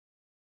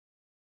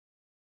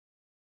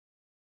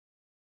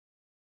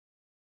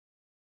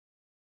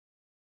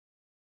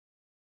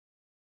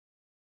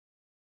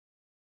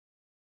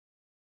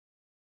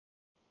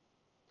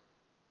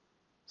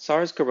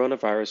SARS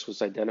coronavirus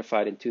was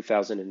identified in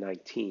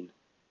 2019.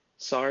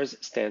 SARS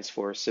stands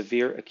for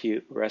Severe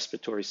Acute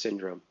Respiratory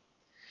Syndrome.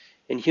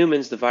 In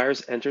humans, the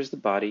virus enters the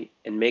body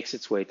and makes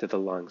its way to the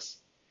lungs.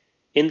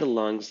 In the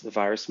lungs, the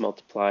virus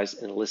multiplies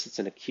and elicits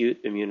an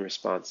acute immune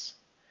response.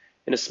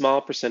 In a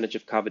small percentage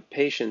of COVID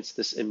patients,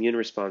 this immune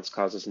response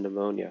causes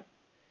pneumonia.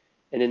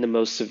 And in the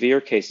most severe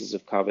cases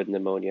of COVID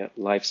pneumonia,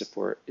 life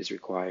support is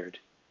required.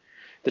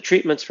 The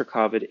treatments for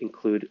COVID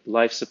include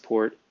life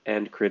support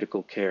and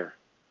critical care.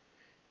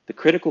 The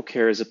critical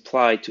care is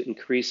applied to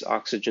increase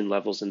oxygen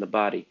levels in the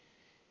body.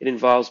 It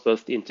involves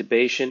both the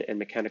intubation and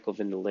mechanical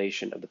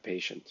ventilation of the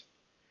patient.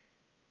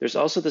 There's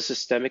also the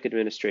systemic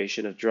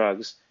administration of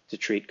drugs to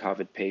treat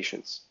COVID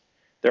patients.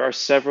 There are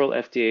several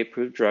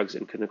FDA-approved drugs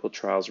in clinical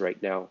trials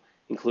right now,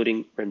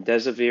 including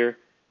remdesivir,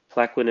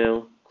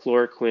 plaquenil,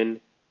 chloroquine,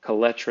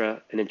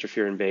 Kaletra, and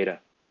interferon beta.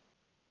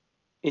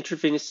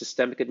 Intravenous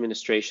systemic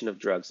administration of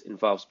drugs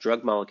involves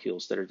drug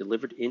molecules that are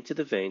delivered into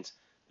the veins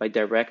by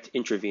direct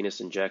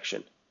intravenous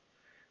injection.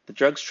 The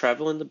drugs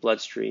travel in the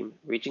bloodstream,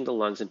 reaching the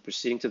lungs and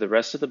proceeding to the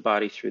rest of the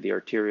body through the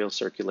arterial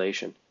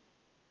circulation.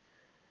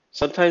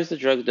 Sometimes the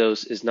drug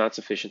dose is not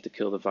sufficient to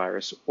kill the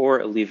virus or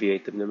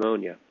alleviate the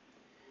pneumonia.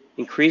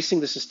 Increasing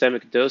the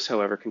systemic dose,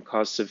 however, can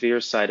cause severe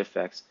side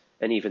effects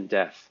and even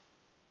death.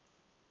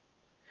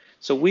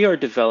 So we are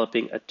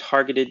developing a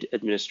targeted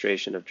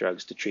administration of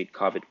drugs to treat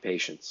COVID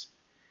patients.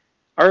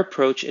 Our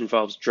approach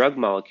involves drug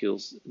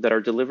molecules that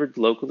are delivered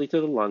locally to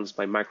the lungs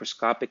by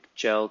microscopic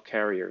gel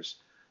carriers,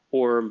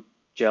 or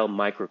gel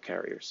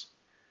microcarriers.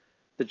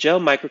 The gel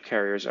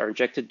microcarriers are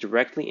injected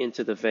directly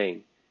into the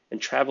vein and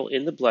travel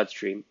in the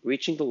bloodstream,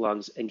 reaching the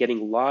lungs and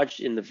getting lodged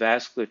in the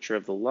vasculature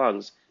of the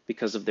lungs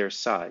because of their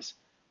size,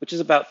 which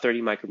is about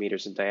 30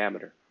 micrometers in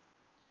diameter.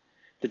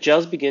 The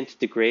gels begin to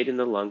degrade in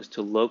the lungs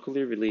to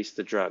locally release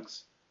the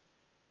drugs.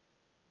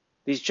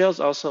 These gels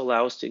also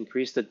allow us to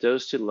increase the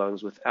dose to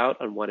lungs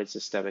without unwanted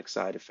systemic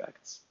side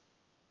effects.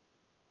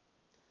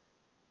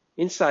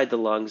 Inside the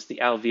lungs, the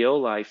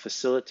alveoli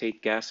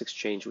facilitate gas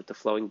exchange with the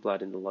flowing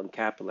blood in the lung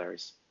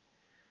capillaries.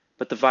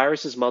 But the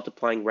virus is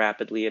multiplying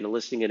rapidly and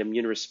eliciting an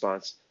immune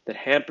response that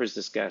hampers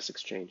this gas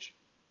exchange.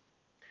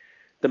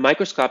 The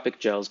microscopic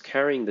gels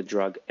carrying the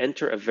drug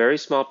enter a very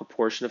small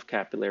proportion of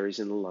capillaries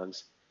in the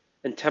lungs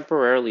and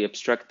temporarily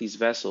obstruct these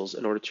vessels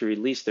in order to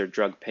release their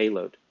drug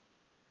payload.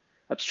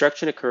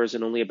 Obstruction occurs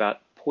in only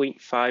about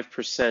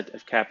 0.5%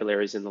 of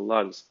capillaries in the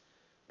lungs,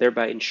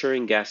 thereby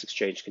ensuring gas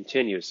exchange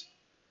continues.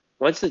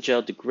 Once the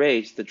gel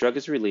degrades, the drug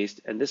is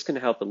released, and this can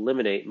help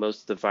eliminate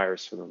most of the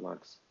virus from the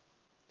lungs.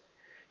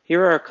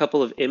 Here are a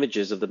couple of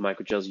images of the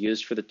microgels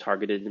used for the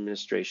targeted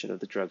administration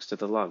of the drugs to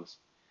the lungs.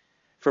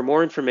 For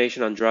more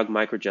information on drug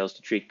microgels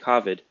to treat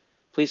COVID,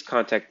 please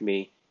contact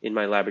me in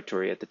my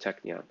laboratory at the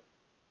Technion.